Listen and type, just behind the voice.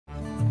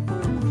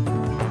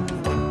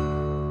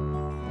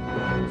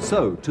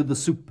So, to the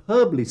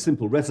superbly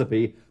simple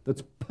recipe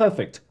that's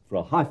perfect for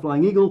a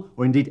high-flying eagle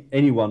or indeed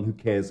anyone who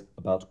cares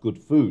about good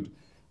food.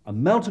 A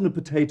mountain of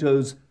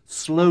potatoes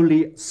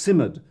slowly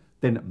simmered,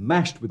 then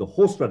mashed with a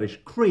horseradish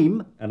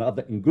cream and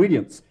other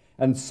ingredients,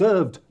 and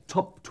served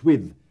topped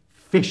with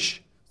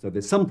fish. So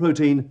there's some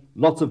protein,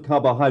 lots of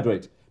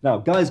carbohydrate. Now,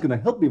 Guy's going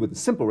to help me with the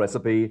simple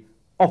recipe.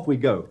 Off we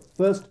go.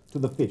 First, to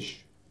the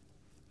fish.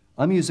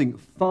 I'm using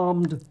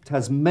farmed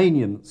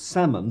Tasmanian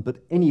salmon,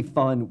 but any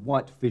fine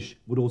white fish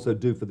would also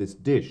do for this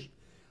dish.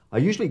 I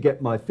usually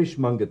get my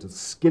fishmonger to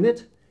skin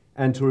it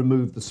and to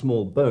remove the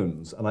small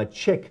bones, and I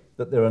check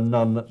that there are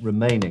none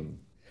remaining.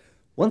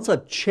 Once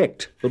I've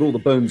checked that all the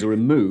bones are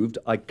removed,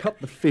 I cut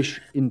the fish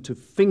into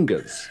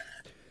fingers.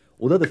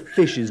 Although the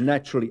fish is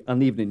naturally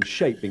uneven in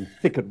shape, being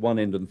thick at one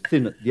end and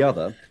thin at the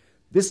other,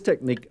 this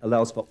technique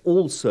allows for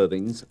all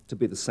servings to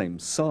be the same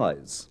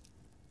size.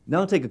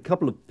 Now take a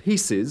couple of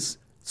pieces,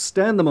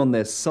 stand them on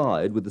their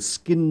side with the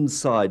skin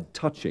side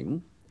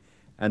touching,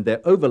 and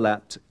they're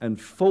overlapped and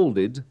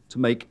folded to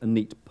make a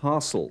neat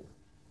parcel.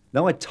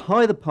 Now I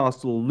tie the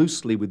parcel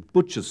loosely with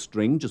butcher's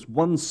string, just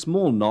one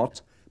small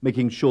knot,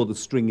 making sure the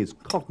string is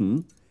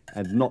cotton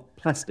and not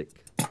plastic.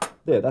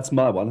 There, that's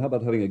my one. How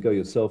about having a go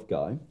yourself,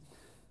 Guy?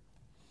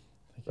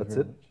 That's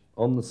it,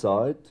 on the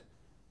side.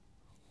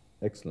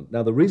 Excellent.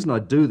 Now, the reason I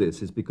do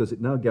this is because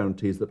it now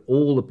guarantees that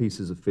all the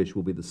pieces of fish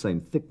will be the same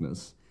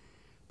thickness.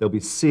 They'll be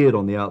seared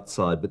on the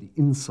outside, but the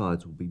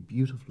insides will be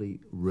beautifully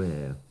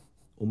rare,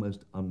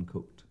 almost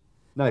uncooked.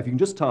 Now, if you can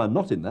just tie a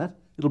knot in that,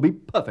 it'll be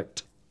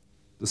perfect.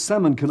 The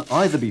salmon can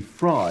either be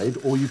fried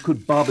or you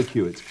could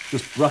barbecue it.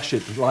 Just brush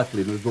it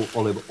lightly in a little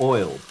olive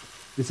oil.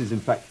 This is, in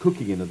fact,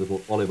 cooking in a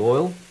little olive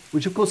oil,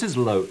 which, of course, is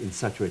low in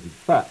saturated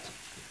fat.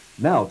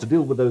 Now, to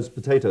deal with those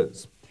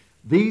potatoes.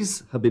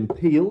 These have been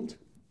peeled,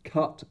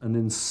 cut, and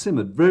then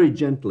simmered very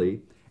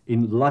gently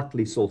in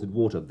lightly salted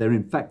water. They're,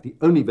 in fact, the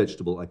only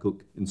vegetable I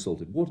cook in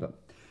salted water.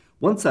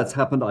 Once that's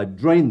happened, I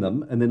drain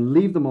them and then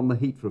leave them on the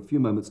heat for a few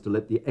moments to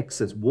let the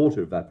excess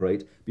water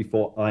evaporate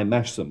before I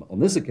mash them. On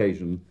this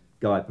occasion,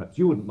 Guy, perhaps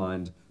you wouldn't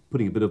mind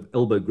putting a bit of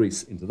elbow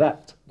grease into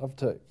that. Love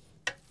to.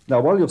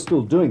 Now, while you're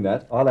still doing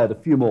that, I'll add a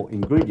few more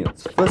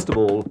ingredients. First of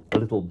all, a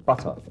little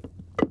butter.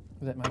 Does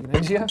that make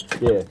it easier?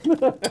 Yeah.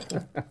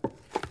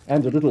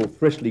 And a little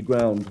freshly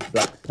ground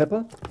black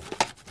pepper,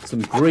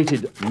 some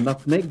grated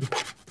nutmeg.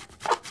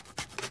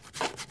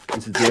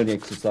 This is the only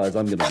exercise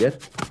I'm going to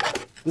get.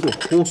 Little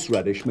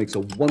horseradish makes a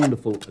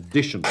wonderful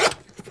addition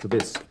to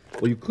this.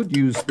 Or you could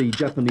use the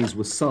Japanese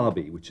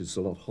wasabi, which is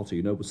a lot hotter.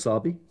 You know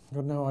wasabi? I've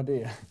got no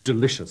idea.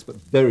 Delicious, but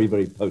very,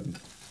 very potent.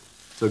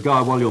 So,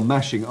 Guy, while you're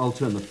mashing, I'll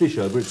turn the fish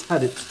over. It's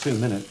had its 2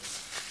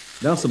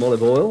 minutes. Now some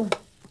olive oil,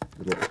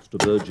 a little extra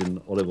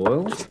virgin olive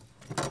oil,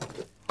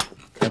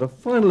 and a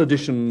final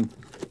addition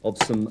of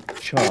some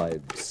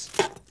chives.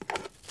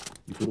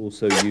 You could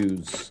also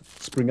use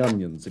spring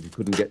onions if you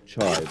couldn't get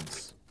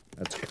chives.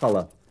 That's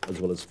colour as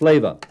well as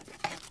flavour.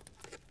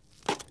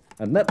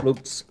 And that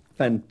looks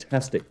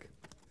fantastic.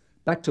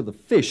 Back to the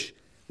fish,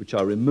 which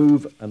I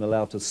remove and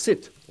allow to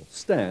sit or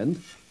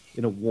stand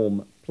in a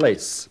warm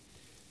place.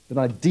 Then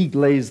I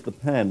deglaze the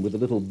pan with a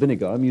little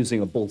vinegar. I'm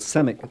using a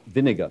balsamic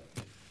vinegar.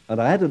 And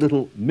I add a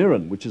little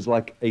mirin, which is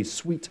like a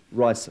sweet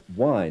rice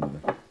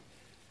wine.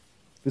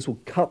 This will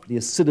cut the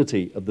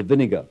acidity of the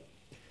vinegar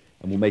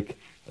and will make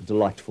a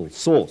delightful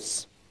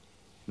sauce.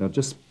 Now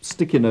just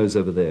stick your nose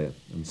over there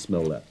and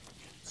smell that.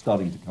 It's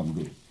starting to come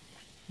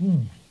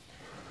good.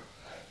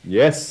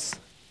 Yes.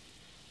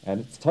 And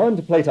it's time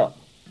to plate up.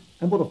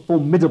 And what a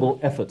formidable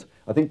effort.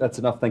 I think that's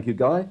enough, thank you,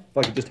 Guy. If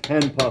I could just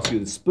hand pass you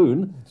the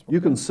spoon, you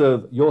can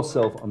serve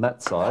yourself on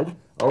that side.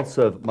 I'll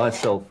serve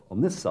myself on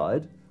this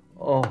side.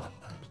 Oh,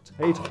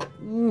 potato.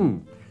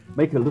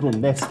 Make a little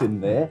nest in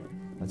there.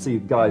 I see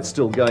Guy's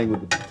still going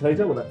with the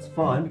potato. Well, that's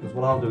fine, because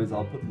what I'll do is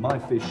I'll put my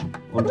fish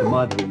onto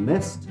my little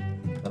nest,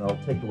 and I'll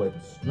take away the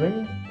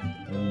string,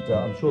 and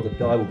I'm sure that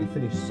Guy will be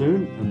finished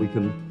soon, and we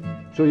can...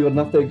 Sure you got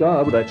enough there, Guy?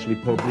 I would actually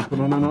probably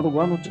put on another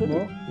one or two.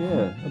 More?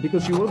 Yeah,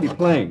 because you will be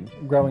playing.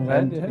 Growing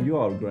lad, And yeah. you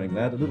are a growing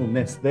lad. A little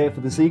nest there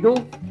for this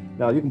eagle.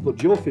 Now you can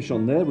put your fish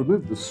on there,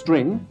 remove the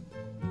string.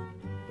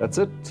 That's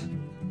it.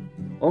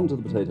 Onto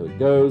the potato it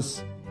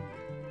goes.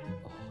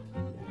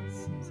 Oh,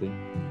 yes. See?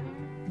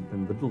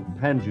 And the little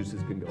pan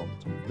juices can go on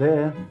top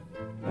there.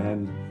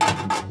 And you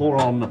can pour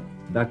on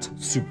that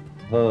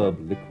superb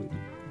liquid.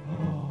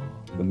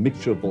 The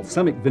mixture of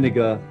balsamic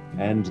vinegar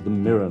and the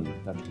mirin,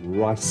 that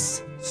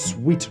rice,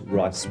 sweet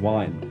rice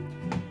wine.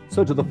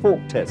 So to the fork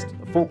test.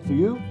 A fork for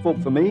you, fork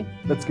for me.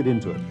 Let's get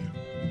into it.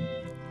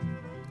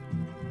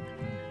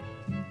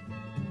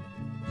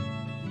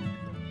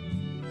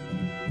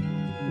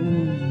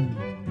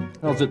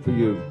 How's it for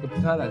you? The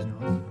potato's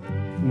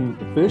nice.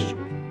 The fish?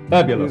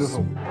 Fabulous.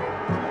 Beautiful.